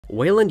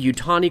Weyland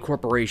Yutani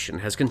Corporation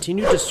has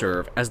continued to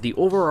serve as the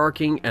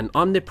overarching and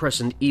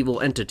omnipresent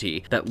evil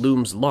entity that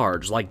looms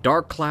large like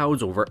dark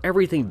clouds over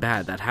everything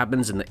bad that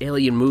happens in the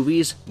Alien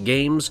movies,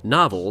 games,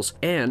 novels,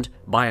 and,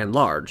 by and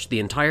large,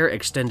 the entire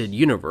extended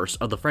universe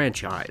of the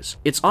franchise.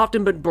 It's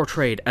often been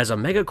portrayed as a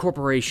mega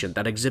corporation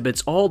that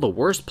exhibits all the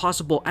worst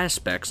possible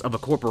aspects of a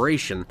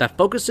corporation that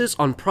focuses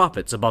on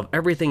profits above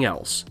everything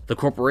else. The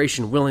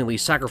corporation willingly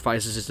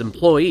sacrifices its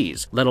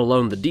employees, let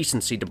alone the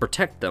decency to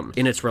protect them,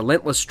 in its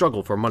relentless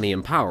struggle for money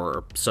and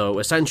power, so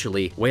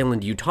essentially,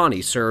 Weyland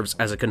Yutani serves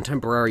as a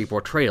contemporary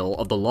portrayal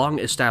of the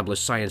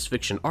long-established science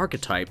fiction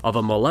archetype of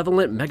a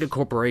malevolent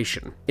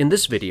megacorporation. In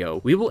this video,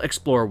 we will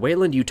explore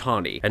Weyland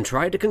Yutani and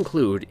try to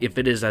conclude if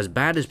it is as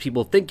bad as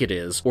people think it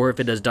is, or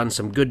if it has done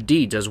some good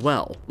deeds as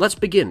well. Let's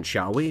begin,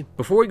 shall we?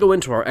 Before we go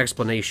into our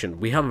explanation,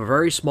 we have a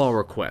very small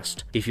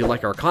request. If you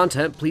like our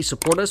content, please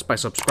support us by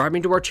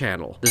subscribing to our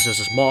channel. This is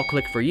a small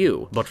click for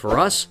you, but for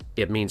us,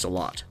 it means a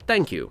lot.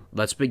 Thank you.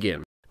 Let's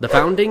begin. The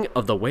founding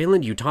of the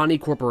Weyland Yutani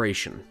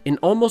Corporation. In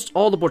almost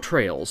all the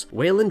portrayals,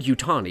 Weyland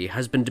Yutani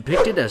has been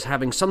depicted as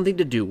having something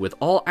to do with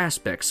all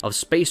aspects of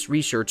space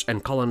research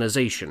and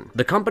colonization.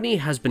 The company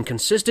has been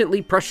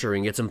consistently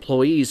pressuring its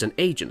employees and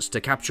agents to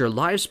capture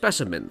live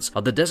specimens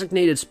of the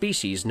designated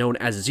species known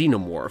as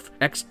Xenomorph,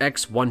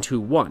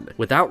 XX121,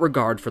 without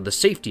regard for the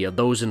safety of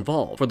those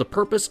involved, for the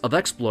purpose of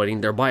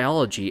exploiting their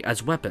biology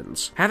as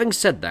weapons. Having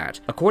said that,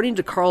 according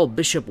to Carl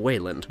Bishop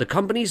Weyland, the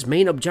company's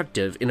main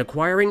objective in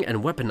acquiring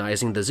and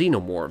weaponizing the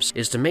Xenomorphs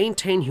is to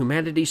maintain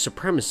humanity's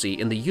supremacy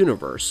in the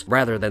universe,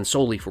 rather than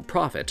solely for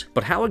profit.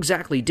 But how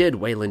exactly did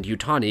Weyland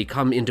Yutani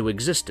come into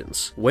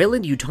existence?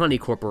 Weyland Yutani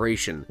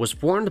Corporation was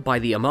formed by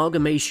the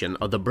amalgamation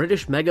of the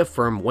British mega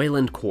firm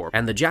Weyland Corp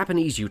and the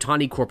Japanese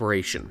Yutani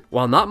Corporation.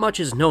 While not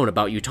much is known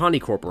about Yutani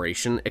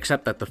Corporation,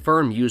 except that the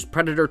firm used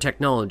Predator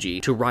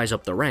technology to rise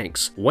up the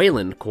ranks,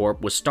 Weyland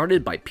Corp was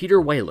started by Peter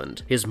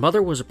Weyland. His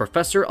mother was a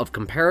professor of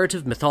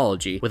comparative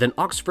mythology with an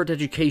Oxford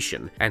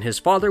education, and his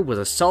father was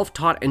a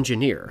self-taught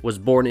engineer. Was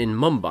born in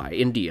Mumbai,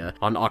 India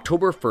on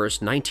October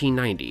 1st,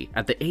 1990.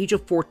 At the age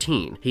of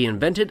 14, he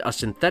invented a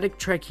synthetic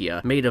trachea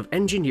made of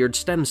engineered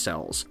stem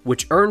cells,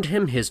 which earned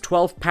him his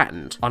 12th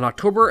patent. On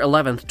October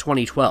 11th,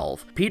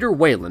 2012, Peter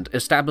Weyland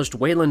established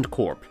Weyland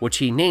Corp, which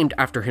he named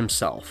after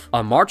himself.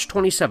 On March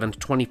 27th,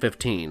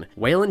 2015,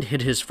 Weyland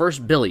hit his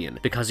first billion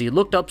because he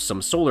looked up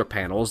some solar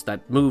panels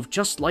that move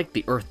just like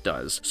the Earth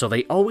does, so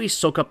they always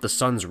soak up the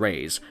sun's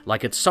rays,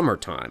 like it's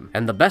summertime.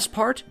 And the best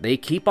part? They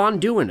keep on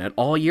doing it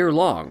all year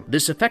long.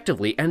 This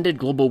effectively ended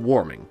global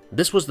warming.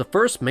 This was the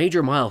first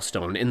major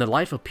milestone in the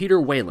life of Peter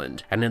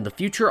Weyland and in the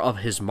future of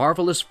his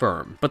marvelous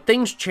firm. But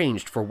things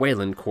changed for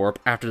Weyland Corp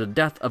after the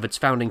death of its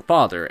founding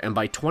father, and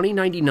by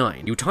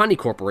 2099, Yutani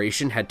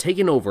Corporation had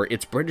taken over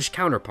its British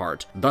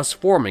counterpart, thus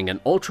forming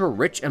an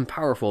ultra-rich and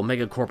powerful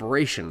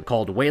megacorporation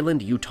called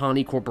Weyland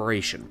Yutani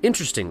Corporation.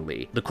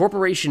 Interestingly, the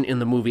corporation in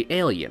the movie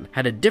Alien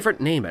had a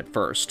different name at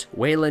first,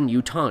 Weyland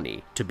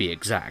Yutani, to be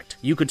exact.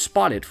 You could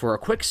spot it for a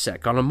quick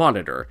sec on a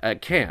monitor, a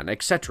can,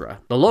 etc.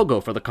 The logo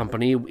for the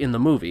company in the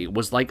movie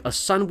was like a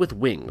sun with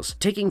wings,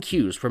 taking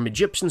cues from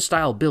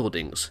Egyptian-style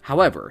buildings.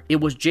 However,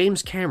 it was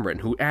James Cameron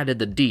who added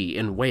the D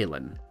in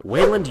Weyland.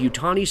 Weyland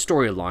Yutani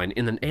storyline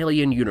in an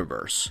Alien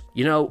universe.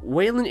 You know,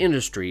 Weyland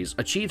Industries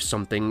achieved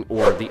something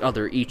or the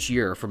other each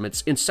year from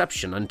its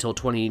inception until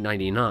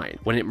 2099,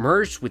 when it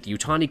merged with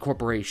Yutani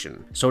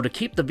Corporation. So to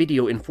keep the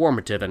video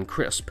informative and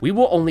crisp, we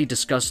will only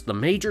discuss the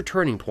major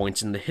turning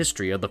points in the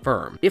history of the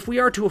firm. If we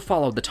are to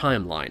follow the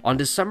timeline, on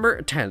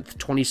December 10th,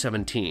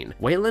 2017,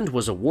 Weyland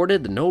was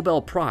awarded the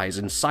Nobel Prize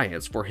in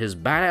Science for his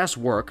badass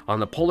work on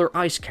the polar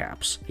ice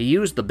caps. He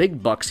used the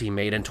big bucks he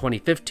made in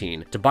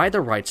 2015 to buy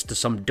the rights to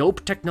some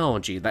dope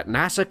technology that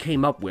NASA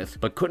came up with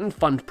but couldn't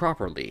fund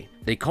properly.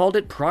 They called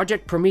it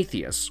Project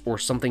Prometheus, or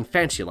something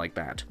fancy like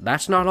that.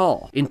 That's not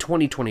all. In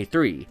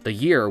 2023, the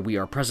year we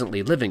are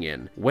presently living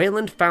in,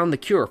 Weyland found the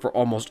cure for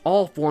almost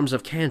all forms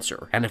of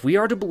cancer, and if we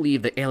are to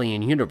believe the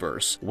Alien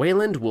universe,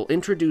 Weyland will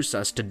introduce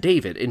us to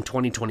David in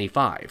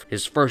 2025,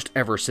 his first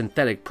ever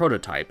synthetic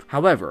prototype.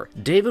 However,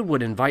 David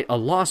would invite a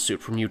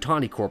lawsuit from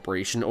Yutani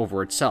Corporation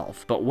over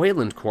itself, but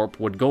Weyland Corp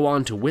would go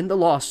on to win the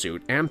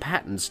lawsuit and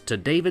patents to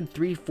David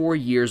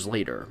 3-4 years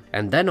later.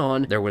 And then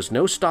on, there was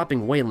no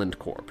stopping Weyland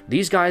Corp.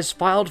 These guys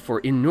filed for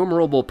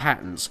innumerable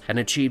patents and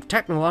achieved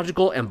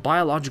technological and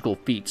biological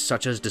feats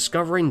such as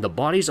discovering the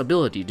body's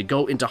ability to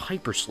go into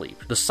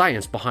hypersleep, the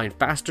science behind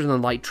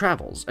faster-than-light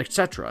travels,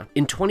 etc.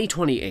 In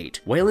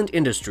 2028, Weyland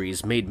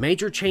Industries made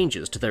major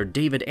changes to their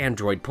David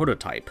android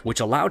prototype, which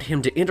allowed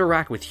him to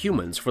interact with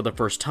humans for the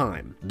first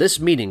time. This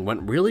meeting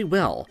went really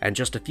well, and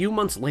just a few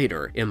months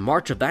later, in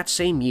March of that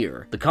same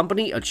year, the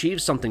company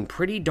achieved something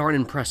pretty darn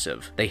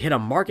impressive. They hit a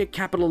market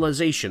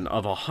capitalization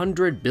of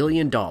 $100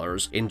 billion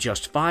in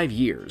just 5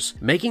 years. years,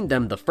 making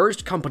them the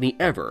first company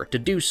ever to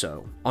do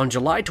so. On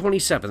July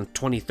 27,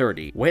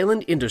 2030,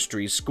 Weyland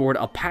Industries scored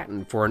a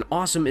patent for an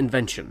awesome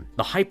invention,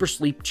 the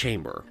hypersleep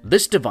chamber.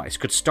 This device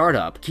could start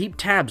up, keep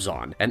tabs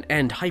on, and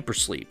end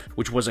hypersleep,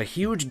 which was a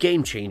huge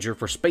game changer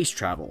for space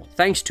travel.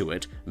 Thanks to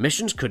it,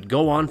 missions could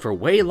go on for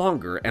way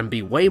longer and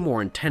be way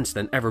more intense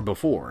than ever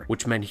before,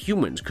 which meant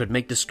humans could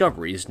make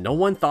discoveries no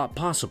one thought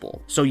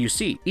possible. So you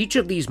see, each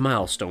of these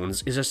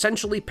milestones is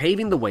essentially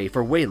paving the way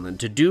for Weyland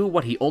to do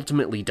what he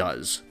ultimately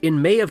does.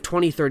 In May of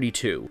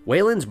 2032,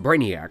 Weyland's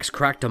brainiacs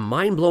cracked a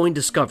mind-blowing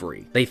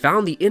discovery. They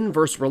found the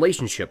inverse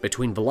relationship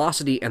between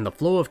velocity and the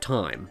flow of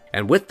time,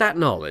 and with that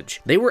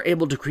knowledge, they were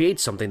able to create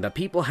something that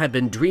people had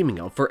been dreaming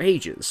of for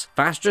ages,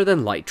 faster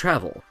than light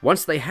travel.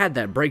 Once they had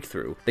that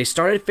breakthrough, they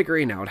started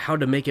figuring out how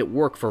to make it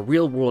work for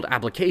real-world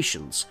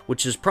applications,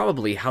 which is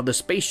probably how the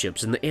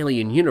spaceships in the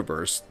alien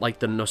universe, like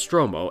the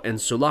Nostromo and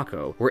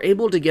Sulaco, were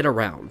able to get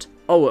around.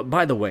 Oh,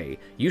 by the way,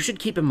 you should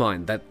keep in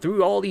mind that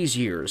through all these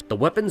years, the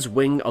weapons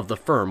wing of the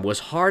firm was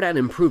hard at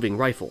improving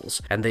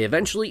rifles, and they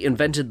eventually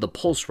invented the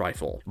pulse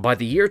rifle. By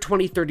the year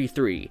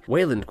 2033,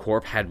 Weyland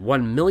Corp had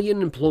 1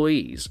 million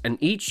employees, and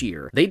each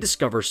year, they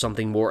discover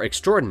something more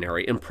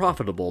extraordinary and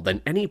profitable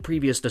than any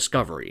previous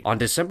discovery. On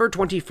December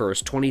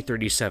 21st,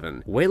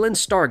 2037, Weyland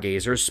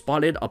stargazers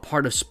spotted a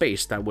part of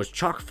space that was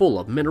chock full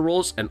of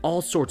minerals and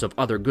all sorts of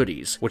other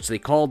goodies, which they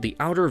called the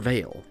Outer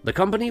Veil. The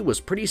company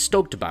was pretty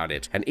stoked about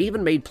it, and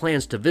even made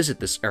plans to visit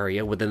this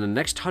area within the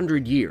next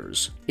 100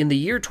 years. In the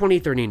year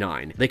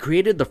 2039, they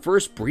created the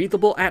first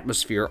breathable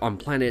atmosphere on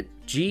planet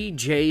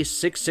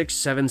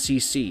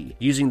GJ667cc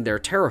using their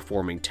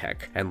terraforming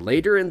tech, and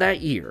later in that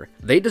year,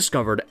 they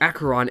discovered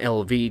Acheron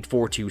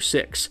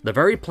LV426, the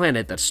very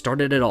planet that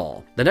started it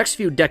all. The next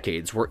few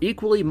decades were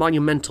equally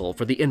monumental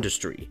for the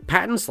industry.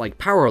 Patents like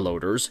power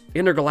loaders,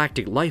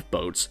 intergalactic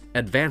lifeboats,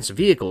 advanced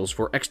vehicles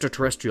for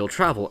extraterrestrial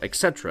travel,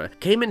 etc.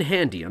 came in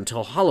handy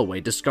until Holloway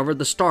discovered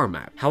the star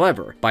map.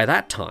 However, by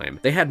that time,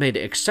 they had made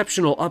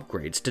exceptional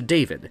upgrades to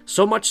David,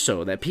 so much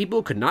so that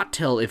people could not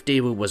tell if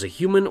David was a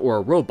human or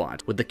a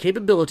robot, with the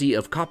capability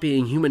of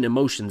copying human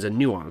emotions and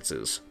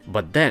nuances.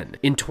 But then,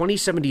 in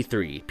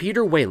 2073,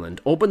 Peter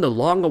Weyland opened the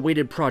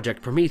long-awaited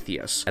Project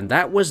Prometheus, and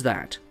that was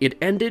that. It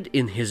ended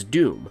in his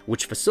doom,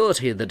 which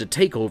facilitated the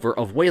takeover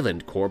of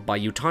Weyland Corp by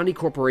Yutani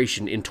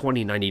Corporation in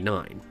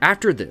 2099.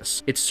 After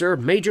this, it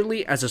served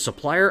majorly as a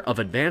supplier of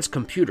advanced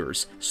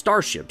computers,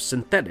 starships,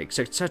 synthetics,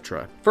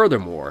 etc.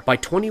 Furthermore, by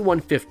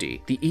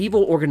 2150, the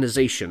evil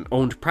organization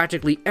owned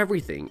practically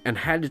everything and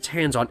had its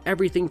hands on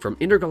everything from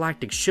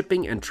intergalactic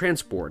shipping and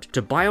transport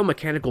to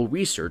biomechanical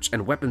research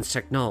and weapons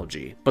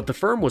technology. But the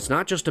firm was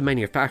not just a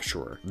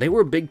manufacturer, they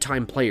were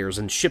big-time players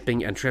in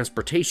shipping and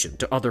transportation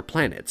to other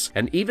planets,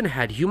 and even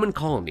had human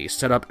colonies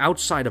set up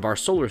outside of our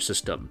solar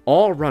system,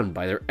 all run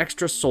by their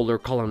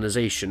extrasolar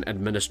colonization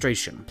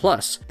administration.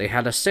 Plus, they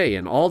had a say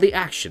in all the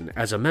action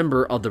as a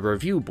member of the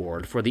review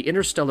board for the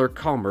Interstellar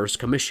Commerce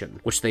Commission,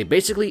 which they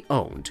basically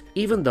owned,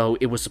 even though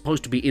it was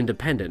supposed to be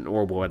independent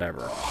or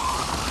whatever.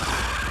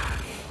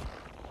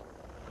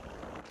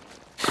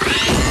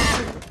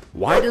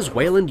 Why does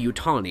Weyland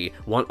Yutani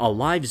want a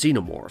live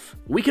xenomorph?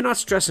 We cannot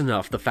stress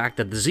enough the fact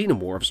that the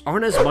xenomorphs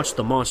aren't as much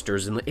the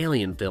monsters in the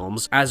alien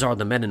films as are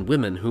the men and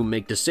women who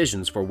make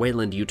decisions for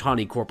Weyland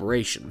Yutani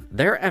Corporation.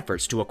 Their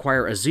efforts to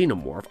acquire a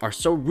xenomorph are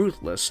so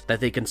ruthless that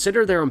they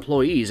consider their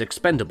employees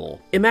expendable.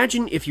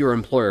 Imagine if your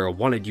employer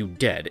wanted you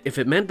dead if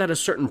it meant that a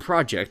certain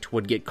project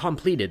would get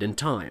completed in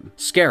time.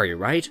 Scary,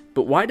 right?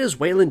 But why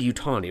does Weyland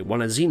Yutani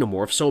want a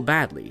xenomorph so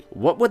badly?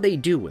 What would they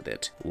do with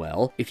it?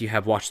 Well, if you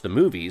have watched the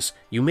movies,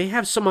 you may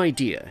have some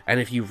idea, and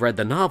if you've read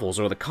the novels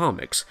or the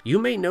comics, you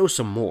may know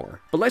some more.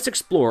 But let's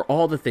explore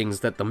all the things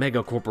that the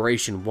mega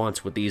corporation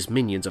wants with these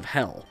minions of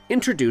hell.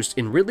 Introduced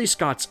in Ridley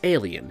Scott's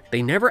Alien,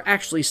 they never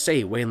actually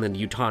say Weyland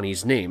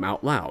Yutani's name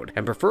out loud,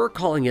 and prefer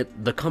calling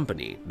it the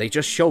company. They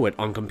just show it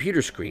on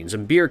computer screens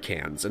and beer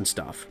cans and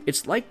stuff.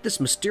 It's like this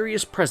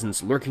mysterious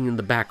presence lurking in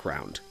the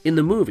background. In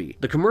the movie,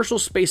 the commercial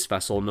space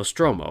vessel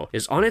Nostromo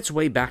is on its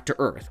way back to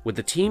Earth with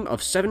a team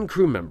of 7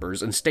 crew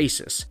members in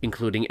stasis,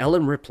 including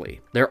Ellen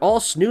Ripley. They're all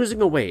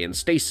snoozing away in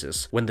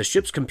stasis when the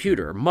ship's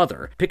computer,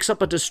 Mother, picks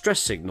up a distress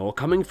signal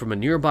coming from a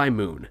nearby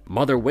moon.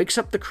 Mother wakes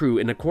up the crew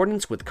in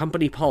accordance with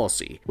company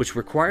policy, which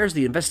requires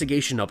the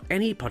investigation of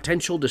any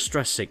potential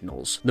distress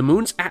signals. The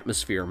moon's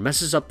atmosphere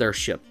messes up their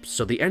ship,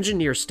 so the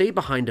engineers stay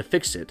behind to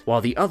fix it, while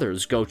the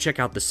others go check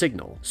out the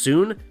signal.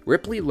 Soon,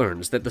 Ripley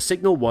learns that the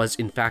signal was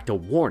in fact a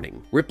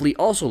warning. Ripley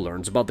also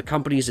learns about the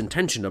company's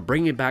intention of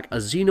bringing back a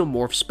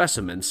xenomorph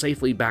specimen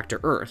safely back to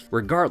Earth,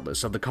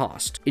 regardless of the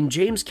cost. In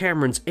James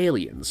Cameron's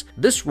Aliens,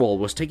 this role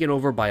was taken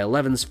over by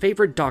Eleven's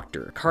favorite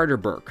doctor, Carter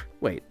Burke.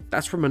 Wait,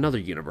 that's from another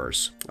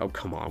universe. Oh,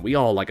 come on, we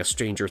all like a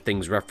Stranger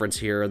Things reference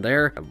here and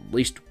there, at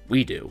least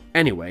we do.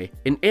 Anyway,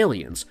 in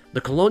Aliens,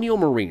 the Colonial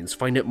Marines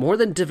find it more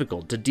than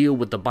difficult to deal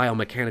with the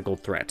biomechanical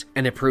threat,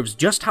 and it proves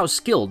just how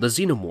skilled the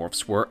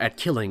xenomorphs were at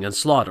killing and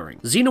slaughtering.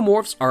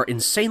 Xenomorphs are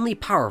insanely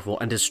powerful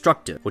and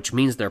destructive, which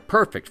means they're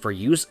perfect for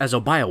use as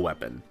a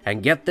bioweapon.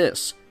 And get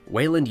this,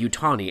 Weyland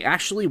Yutani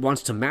actually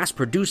wants to mass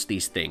produce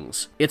these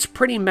things. It's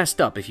pretty messed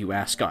up if you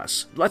ask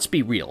us. Let's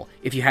be real,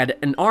 if you had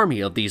an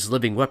army of these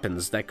living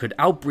weapons that could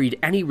outbreed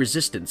any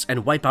resistance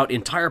and wipe out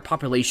entire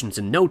populations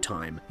in no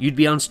time, you'd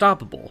be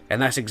unstoppable,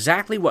 and that's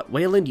exactly what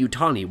Weyland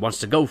Yutani wants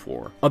to go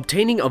for.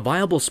 Obtaining a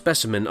viable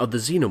specimen of the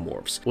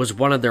Xenomorphs was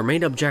one of their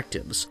main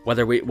objectives.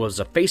 Whether it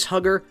was a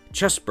facehugger,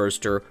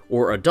 chestburster,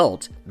 or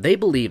adult, they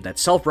believed that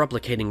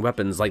self-replicating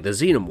weapons like the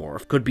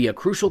Xenomorph could be a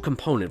crucial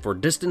component for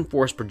distant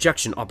force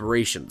projection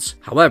operations.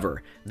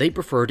 However, they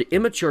preferred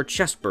immature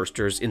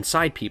chestbursters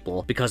inside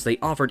people because they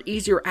offered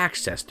easier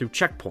access through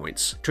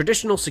checkpoints.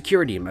 Traditional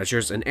security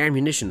measures and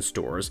ammunition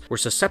stores were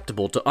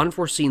susceptible to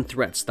unforeseen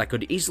threats that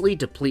could easily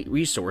deplete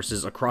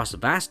resources across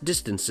vast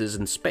distances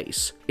in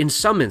space. In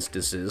some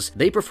instances,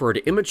 they preferred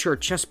immature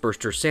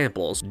chestburster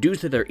samples due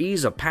to their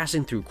ease of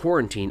passing through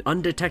quarantine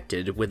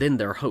undetected within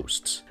their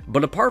hosts.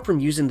 But apart from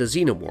using the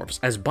Xenomorphs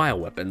as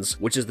bioweapons,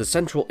 which is the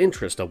central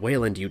interest of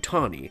Weyland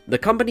Yutani, the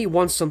company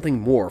wants something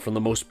more from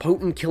the most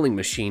potent killing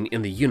machine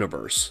in the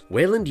universe.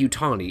 Weyland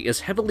Yutani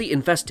is heavily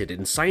invested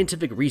in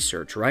scientific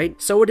research,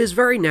 right? So it is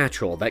very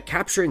natural that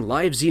capturing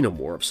live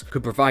Xenomorphs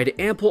could provide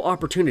ample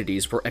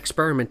opportunities for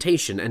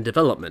experimentation and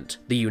development.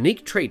 The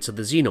unique traits of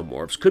the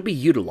Xenomorphs could be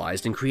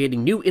utilized in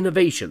creating new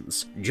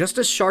innovations. Just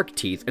as shark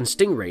teeth and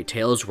stingray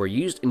tails were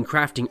used in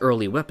crafting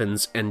early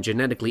weapons and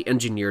genetically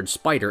engineered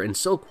spider and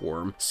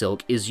silkworm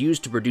silk is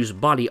used to produce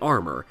body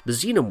armor, the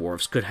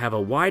Xenomorphs could have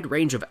a wide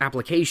range of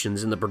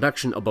applications in the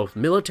production of both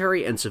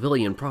military and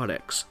civilian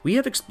products. We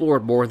have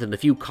explored more than a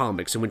few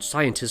comics in which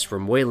scientists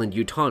from Weyland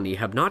Yutani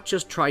have not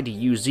just tried to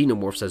use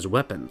Xenomorphs as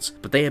weapons,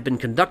 but they have been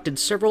conducted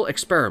several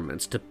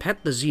experiments to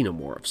pet the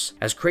Xenomorphs.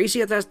 As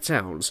crazy as that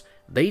sounds,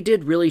 they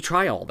did really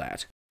try all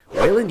that.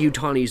 Weyland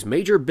Yutani's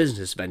major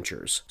business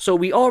ventures. So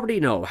we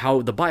already know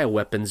how the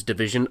bioweapons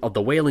division of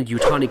the Weyland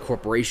Yutani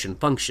Corporation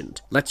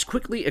functioned. Let's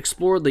quickly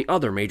explore the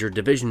other major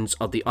divisions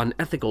of the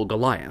unethical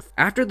Goliath.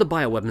 After the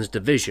bioweapons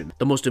division,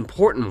 the most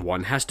important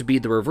one has to be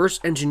the reverse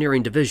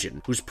engineering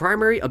division, whose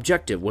primary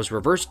objective was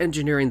reverse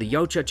engineering the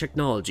Yautja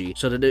technology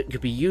so that it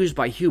could be used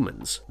by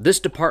humans.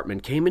 This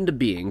department came into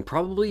being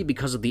probably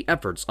because of the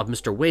efforts of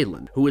Mr.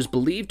 Weyland, who is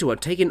believed to have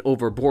taken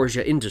over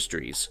Borgia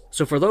Industries.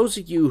 So for those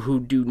of you who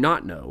do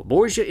not know,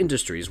 Borgia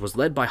Industries was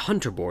led by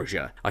Hunter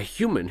Borgia, a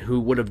human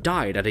who would have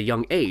died at a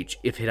young age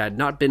if it had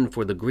not been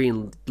for the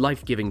green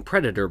life-giving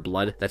predator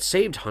blood that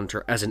saved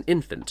Hunter as an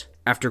infant.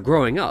 After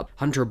growing up,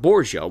 Hunter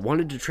Borgia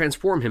wanted to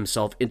transform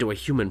himself into a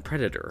human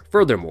predator.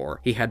 Furthermore,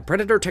 he had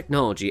predator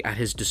technology at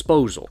his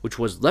disposal, which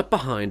was left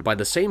behind by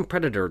the same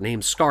predator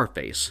named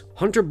Scarface.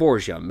 Hunter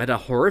Borgia met a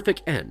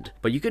horrific end,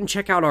 but you can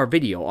check out our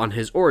video on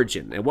his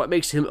origin and what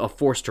makes him a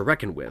force to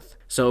reckon with.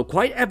 So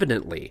quite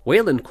evidently,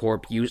 Weyland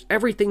Corp used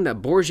everything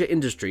that Borgia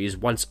Industries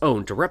once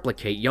owned to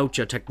replicate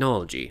Yautja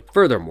technology.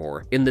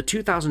 Furthermore, in the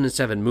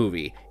 2007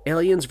 movie,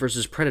 Aliens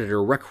vs.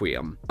 Predator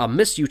Requiem, a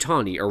Miss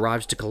Yutani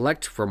arrives to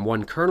collect from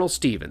one Colonel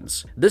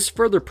Stevens. This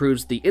further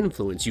proves the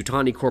influence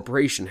Yutani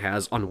Corporation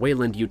has on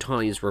Weyland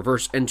Yutani's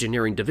reverse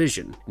engineering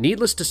division.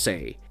 Needless to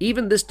say,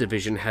 even this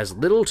division has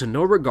little to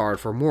no regard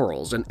for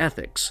morals and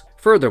ethics.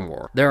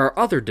 Furthermore, there are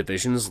other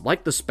divisions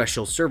like the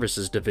Special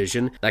Services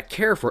Division that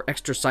care for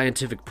extra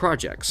scientific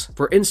projects.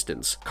 For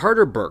instance,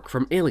 Carter Burke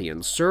from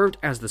Aliens served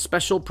as the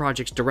Special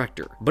Projects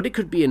Director, but it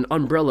could be an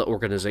umbrella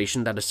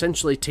organization that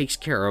essentially takes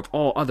care of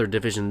all other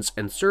divisions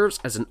and serves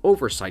as an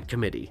oversight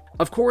committee.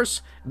 Of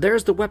course,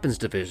 there's the Weapons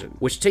Division,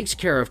 which takes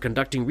care of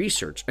conducting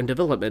research and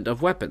development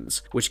of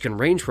weapons, which can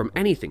range from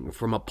anything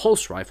from a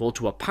pulse rifle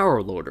to a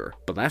power loader.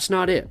 But that's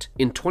not it.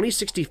 In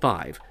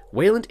 2065,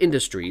 Weyland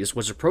Industries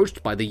was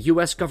approached by the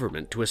US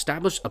government to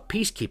establish a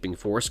peacekeeping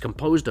force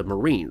composed of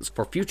Marines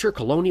for future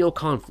colonial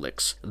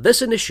conflicts.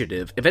 This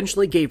initiative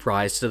eventually gave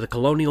rise to the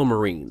Colonial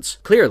Marines.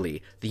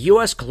 Clearly, the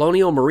US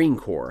Colonial Marine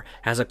Corps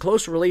has a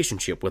close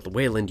relationship with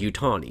Weyland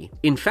Yutani.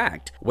 In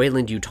fact,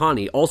 Weyland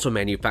Yutani also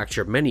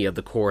manufactured many of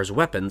the Corps'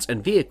 weapons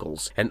and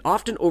vehicles, and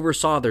often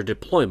oversaw their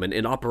deployment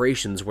in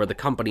operations where the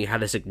company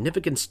had a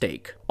significant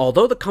stake.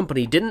 Although the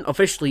company didn't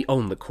officially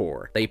own the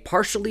Corps, they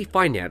partially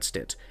financed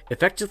it,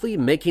 effectively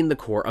making the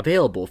Corps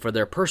available for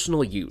their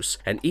personal use,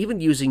 and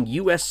even using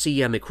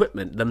USCM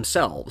equipment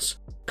themselves.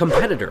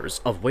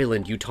 Competitors of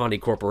Weyland Yutani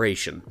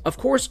Corporation. Of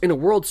course, in a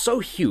world so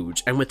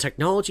huge and with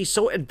technology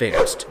so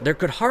advanced, there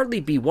could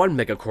hardly be one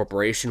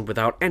megacorporation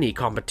without any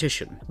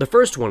competition. The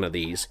first one of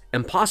these,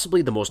 and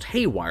possibly the most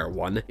haywire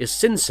one, is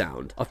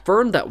SynSound, a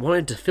firm that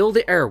wanted to fill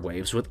the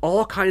airwaves with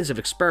all kinds of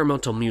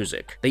experimental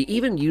music. They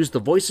even used the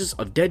voices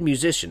of dead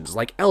musicians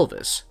like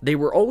Elvis. They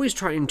were always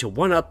trying to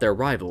one-up their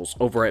rivals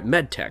over at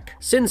MedTech.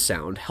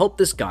 SynSound helped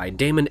this guy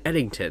Damon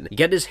Eddington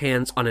get his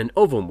hands on an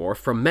ovomorph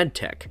from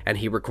MedTech, and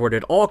he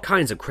recorded all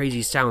kinds kinds of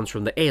crazy sounds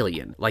from the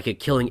alien, like it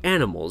killing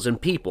animals and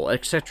people,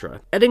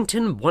 etc.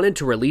 Eddington wanted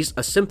to release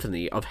a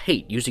symphony of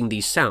hate using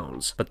these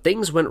sounds, but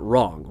things went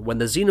wrong when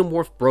the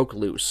Xenomorph broke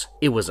loose.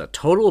 It was a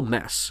total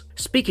mess.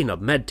 Speaking of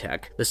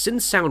medtech, the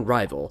SynSound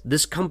rival,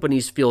 this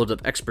company's field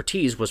of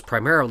expertise was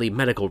primarily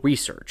medical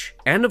research.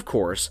 And of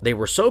course, they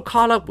were so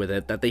caught up with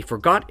it that they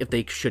forgot if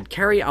they should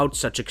carry out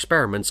such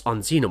experiments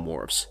on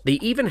xenomorphs. They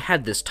even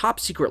had this top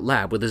secret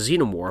lab with a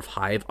xenomorph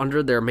hive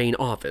under their main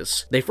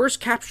office. They first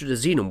captured a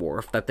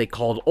xenomorph that they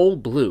called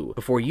Old Blue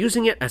before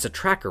using it as a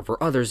tracker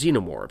for other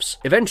xenomorphs.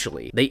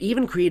 Eventually, they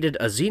even created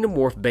a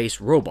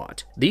xenomorph-based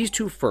robot. These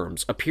two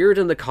firms appeared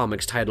in the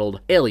comics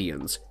titled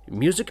Aliens,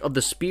 Music of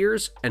the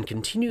Spears, and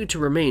continue to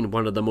remain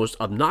one of the most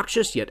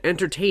obnoxious yet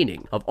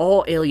entertaining of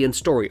all Alien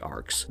story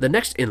arcs. The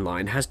next in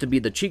line has to be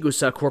the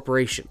Chigusa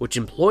Corporation, which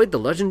employed the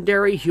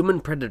legendary human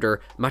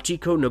predator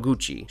Machiko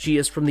Noguchi. She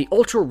is from the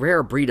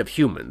ultra-rare breed of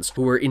humans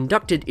who were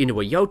inducted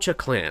into a Yautja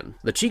clan.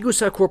 The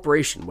Chigusa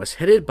Corporation was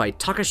headed by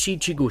Takashi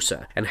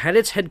Chigusa and had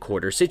its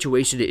headquarters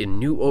situated in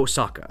New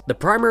Osaka. The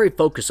primary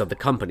focus of the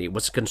company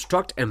was to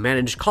construct and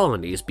manage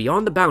colonies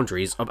beyond the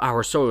boundaries of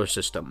our solar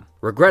system.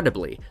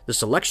 Regrettably, the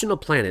selection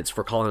of planets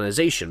for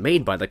colonization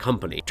made by the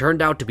company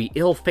turned out to be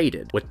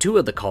ill-fated, with 2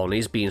 of the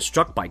colonies being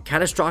struck by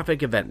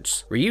catastrophic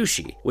events.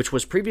 Ryushi, which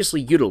was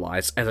previously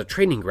utilized as a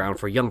training ground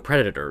for young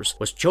predators,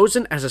 was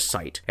chosen as a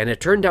site, and it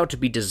turned out to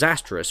be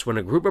disastrous when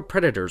a group of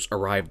predators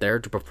arrived there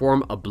to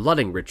perform a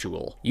blooding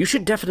ritual. You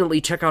should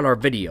definitely check out our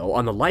video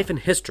on the life and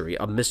history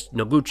of Miss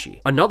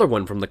Noguchi. Another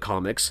one from the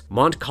comics,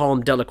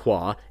 Montcalm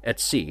Delacroix et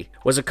Cie,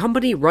 was a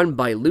company run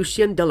by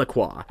Lucien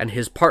Delacroix and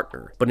his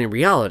partner, but in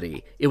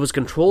reality, it was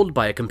controlled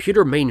by a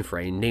computer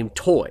mainframe named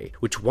Toy,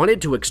 which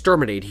wanted to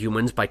exterminate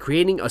humans by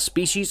creating a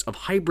species of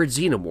hybrid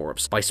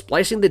xenomorphs by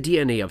splicing the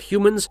DNA of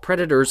humans,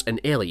 predators, and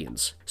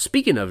aliens.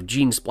 Speaking of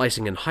gene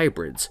splicing and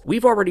hybrids,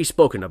 we've already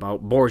spoken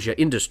about Borgia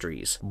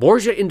Industries.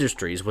 Borgia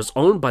Industries was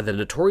owned by the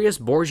notorious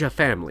Borgia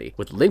family,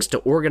 with links to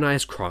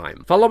organized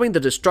crime. Following the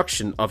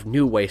destruction of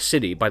New Way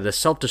City by the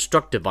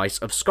self-destruct device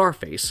of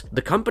Scarface,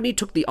 the company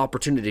took the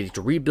opportunity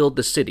to rebuild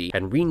the city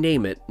and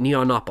rename it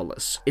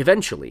Neonopolis.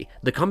 Eventually,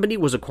 the company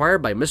was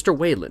acquired by Mr.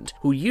 Weyland,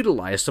 who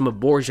utilized some of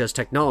Borgia's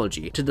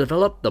technology to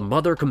develop the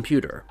mother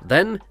computer.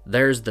 Then,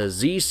 there's the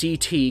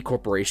ZCT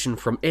Corporation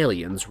from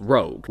Aliens,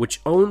 Rogue,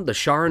 which owned the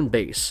Sharon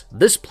base.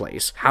 This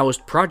place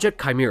housed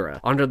Project Chimera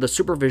under the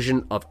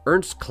supervision of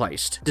Ernst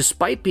Kleist.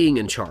 Despite being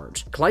in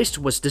charge, Kleist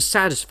was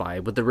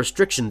dissatisfied with the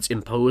restrictions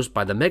imposed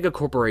by the mega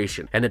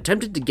corporation and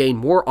attempted to gain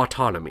more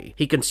autonomy.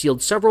 He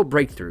concealed several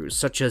breakthroughs,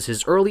 such as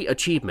his early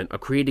achievement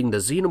of creating the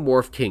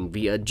Xenomorph King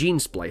via gene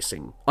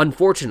splicing.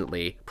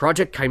 Unfortunately,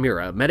 Project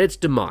Chimera met its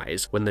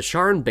demise when the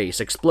Sharon base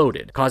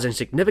exploded, causing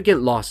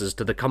significant losses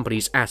to the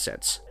company's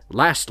assets.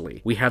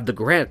 Lastly, we have the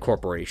Grant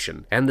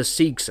Corporation and the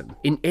Siegson.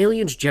 In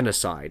Aliens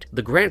Genocide,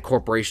 the Grant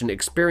Corporation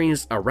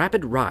experienced a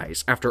rapid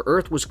rise after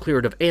Earth was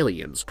cleared of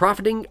aliens,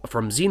 profiting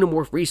from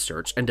xenomorph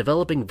research and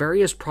developing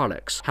various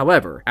products.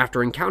 However,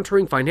 after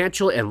encountering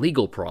financial and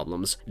legal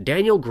problems,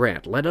 Daniel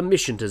Grant led a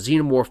mission to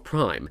Xenomorph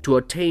Prime to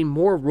obtain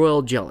more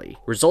royal jelly,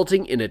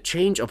 resulting in a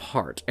change of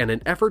heart and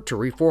an effort to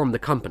reform the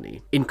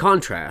company. In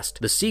contrast,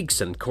 the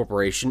Siegson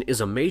Corporation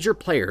is a major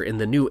player in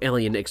the new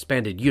Alien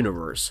Expanded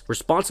Universe,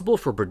 responsible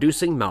for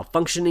producing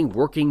malfunctioning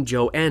working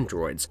Joe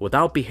androids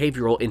without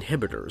behavioral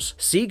inhibitors.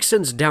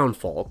 Siegson's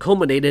downfall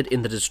culminated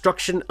in the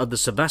destruction of the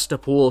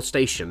Sevastopol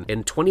station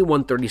in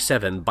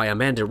 2137 by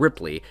Amanda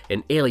Ripley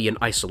in Alien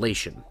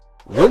Isolation.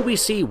 Will we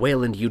see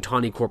Weyland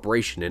Yutani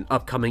Corporation in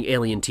upcoming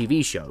Alien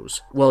TV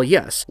shows? Well,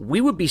 yes, we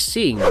would be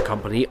seeing the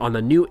company on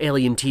the new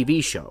Alien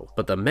TV show,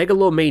 but the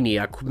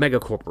megalomaniac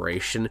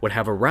megacorporation would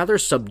have a rather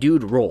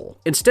subdued role.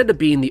 Instead of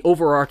being the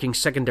overarching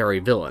secondary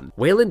villain,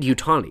 Weyland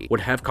Yutani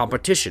would have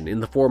competition in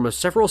the form of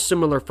several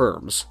similar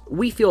firms.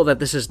 We feel that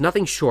this is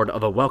nothing short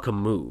of a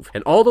welcome move,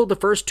 and although the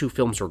first 2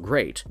 films were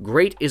great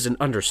is an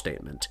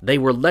understatement. They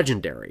were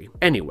legendary.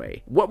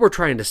 Anyway, what we're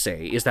trying to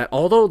say is that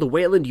although the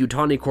Weyland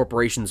Yutani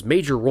Corporation's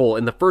major role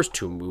in the first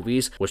 2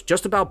 movies was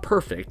just about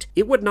perfect,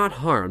 it would not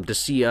harm to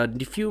see a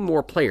few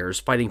more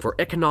players fighting for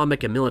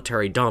economic and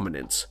military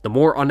dominance. The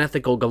more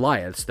unethical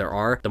Goliaths there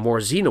are, the more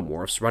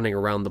xenomorphs running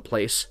around the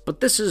place.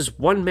 But this is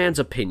one man's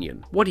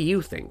opinion. What do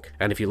you think?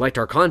 And if you liked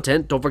our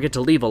content, don't forget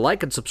to leave a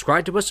like and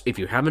subscribe to us if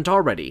you haven't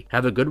already.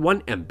 Have a good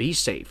one and be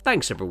safe.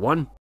 Thanks,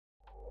 everyone.